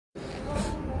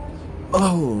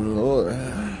Oh Lord,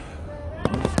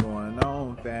 what's going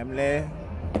on, family?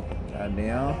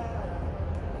 Goddamn,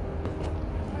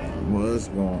 what's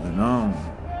going on?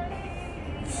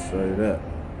 Straight up.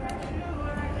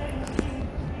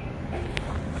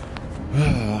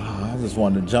 I just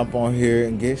wanted to jump on here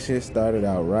and get shit started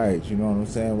out right. You know what I'm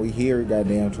saying? We here,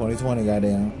 goddamn, 2020,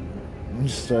 goddamn,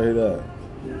 straight up.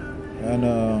 And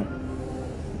I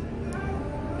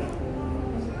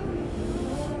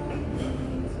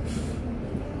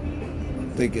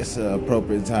think it's an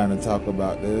appropriate time to talk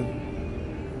about this.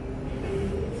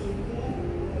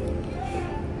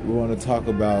 We want to talk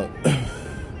about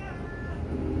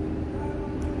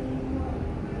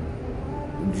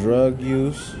drug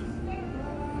use,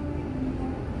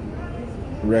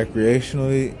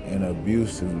 recreationally and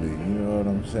abusively. You know what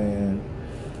I'm saying?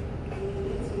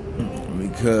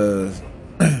 Because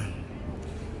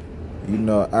you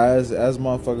know, as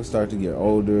motherfuckers start to get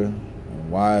older and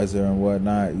wiser and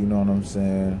whatnot, you know what I'm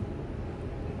saying?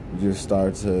 You just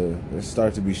start to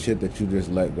be shit that you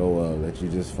just let go of, that you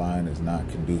just find is not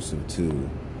conducive to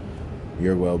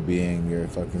your well-being, your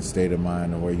fucking state of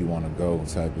mind, or where you want to go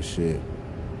type of shit.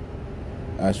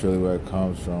 That's really where it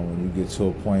comes from. When you get to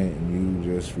a point and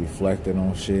you just reflecting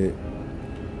on shit,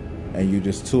 and you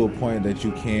just to a point that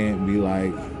you can't be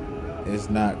like, it's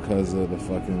not because of the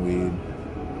fucking weed.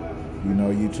 You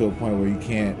know, you to a point where you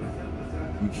can't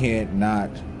not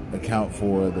account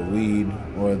for the weed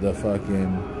or the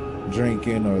fucking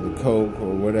drinking or the coke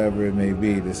or whatever it may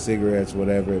be, the cigarettes,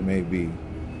 whatever it may be.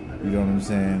 You know what I'm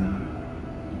saying?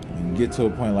 When you get to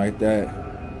a point like that,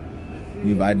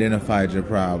 you've identified your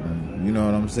problem. You know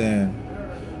what I'm saying?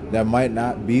 That might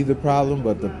not be the problem,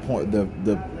 but the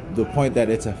point that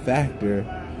it's a factor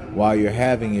while you're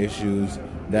having issues,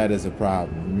 that is a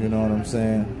problem. You know what I'm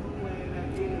saying?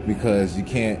 Because you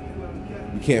can't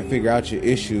figure out your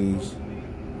issues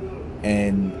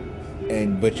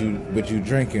but you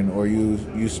drinking, or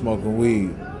you smoking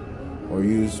weed, or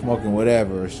you smoking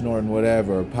whatever, or snorting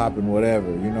whatever, or popping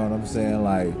whatever. You know what I'm saying?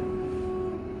 Like,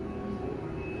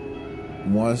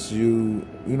 once you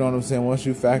know what I'm saying, once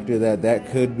you factor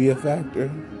that could be a factor,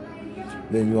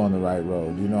 then you're on the right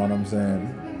road. You know what I'm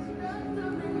saying?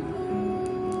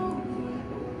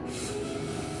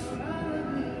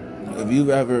 If you've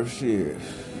ever shit,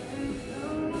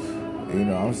 you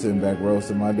know, I'm sitting back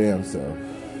roasting my damn self.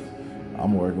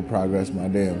 I'm a work in progress my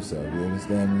damn self. You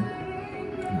understand me?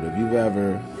 But if you've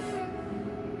ever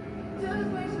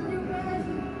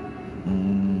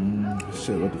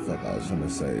shit, what the fuck I was gonna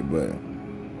say, but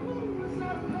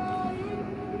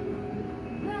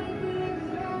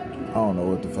I don't know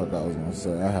what the fuck I was gonna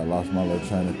say. I had lost my little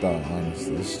train of thought,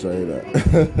 honestly, straight up.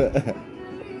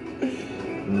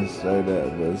 Straight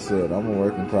up, but shit, I'm a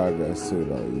work in progress too,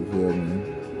 though. You feel me?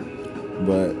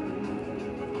 But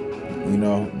you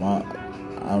know,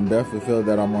 I definitely feel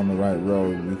that I'm on the right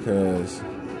road, because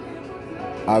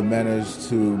I've managed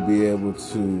to be able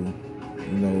to,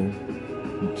 you know,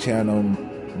 channel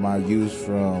my use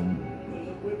from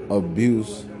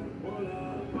abuse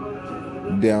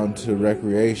down to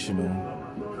recreational,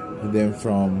 and then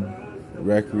from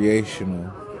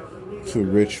recreational to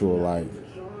ritual life.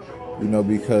 You know,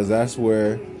 because that's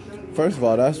where, first of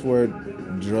all, that's where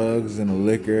drugs and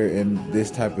liquor and this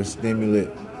type of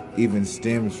stimulant even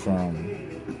stems from.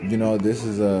 You know, this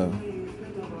is a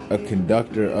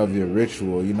conductor of your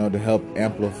ritual, you know, to help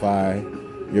amplify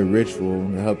your ritual,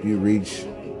 to help you reach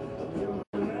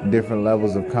different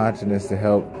levels of consciousness, to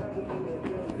help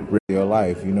rid your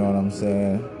life. You know what I'm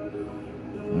saying?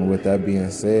 And with that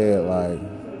being said, like,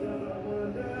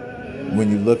 when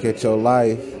you look at your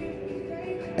life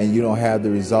and you don't have the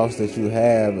results that you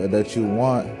have or that you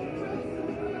want,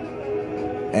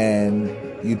 and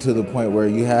you to the point where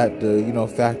you had to, you know,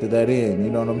 factor that in. You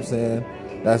know what I'm saying?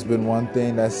 That's been one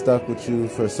thing that stuck with you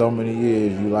for so many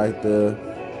years. You like the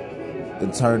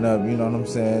turn up, you know what I'm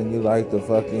saying? You like the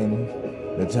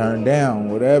turn down,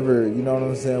 whatever, you know what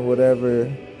I'm saying?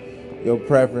 Whatever your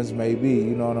preference may be,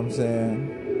 you know what I'm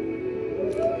saying?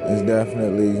 It's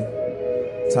definitely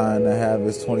time to have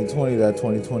this 2020, that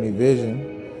 2020 vision.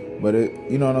 But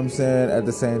you know what I'm saying? At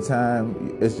the same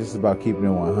time, it's just about keeping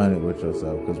it 100 with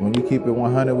yourself. Because when you keep it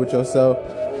 100 with yourself,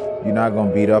 you're not going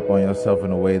to beat up on yourself in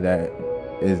a way that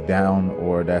is down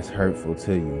or that's hurtful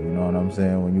to you. You know what I'm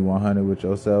saying? When you 100 with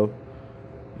yourself,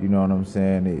 you know what I'm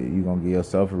saying? You're going to give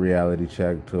yourself a reality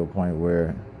check to a point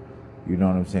where, you know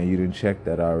what I'm saying, you didn't check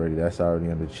that already. That's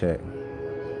already under check.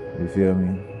 You feel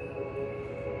me?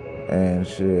 And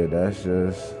shit, that's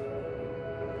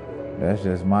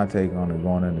just my take on it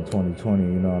going into 2020,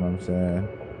 you know what I'm saying?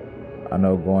 I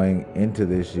know going into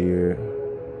this year,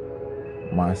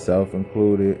 myself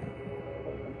included,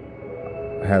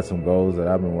 I had some goals that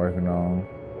I've been working on.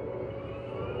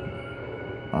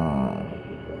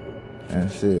 And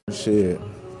shit.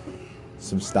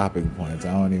 Some stopping points.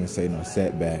 I don't even say no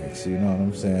setbacks. You know what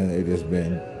I'm saying? They just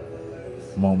been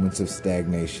moments of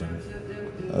stagnation.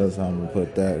 That's how I'm gonna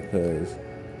put that, because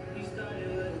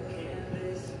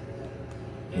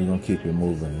we're gonna keep it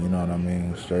moving. You know what I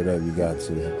mean? Straight up, you got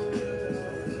to.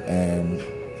 And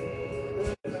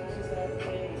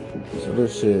so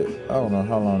this shit, I don't know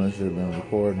how long this shit been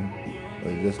recording,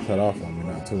 but it just cut off on me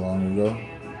not too long ago.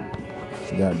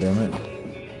 God damn it.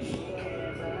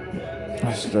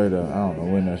 Straight up, I don't know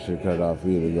when that shit cut off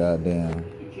either. Goddamn.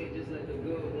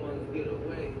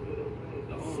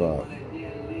 Fuck.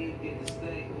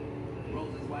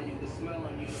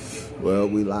 Well,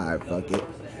 we live. Fuck it.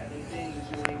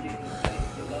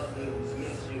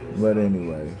 But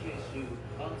anyway,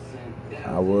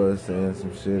 I was saying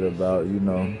some shit about,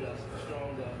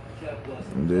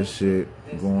 this shit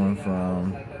going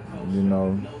from,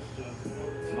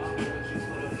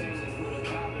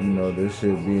 this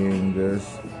shit being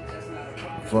just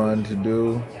fun to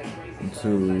do, to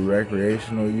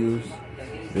recreational use,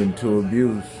 then to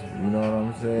abuse. You know what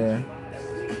I'm saying?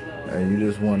 And you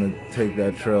just want to take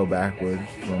that trail backwards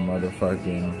from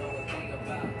motherfucking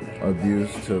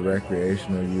abuse to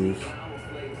recreational use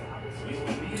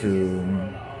to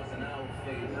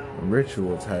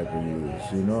ritual type of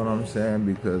use. You know what I'm saying?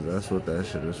 Because that's what that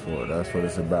shit is for. That's what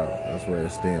it's about. That's where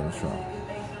it stems from.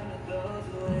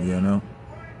 You know?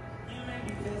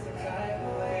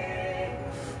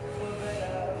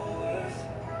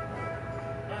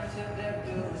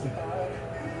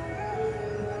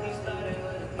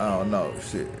 I don't know,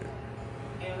 shit.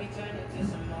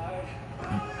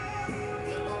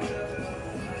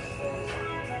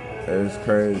 It's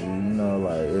crazy,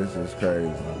 it's just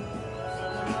crazy.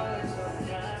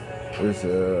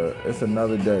 It's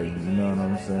another day, you know what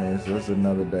I'm saying? It's just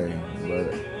another day,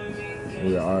 but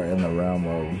we are in the realm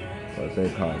of what they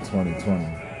call 2020.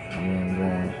 You know what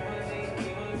I'm saying?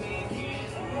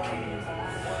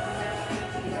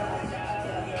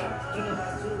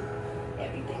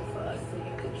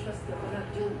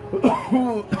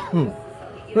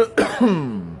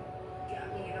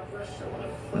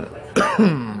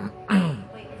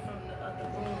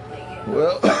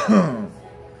 Well,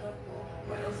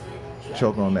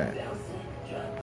 choke on that.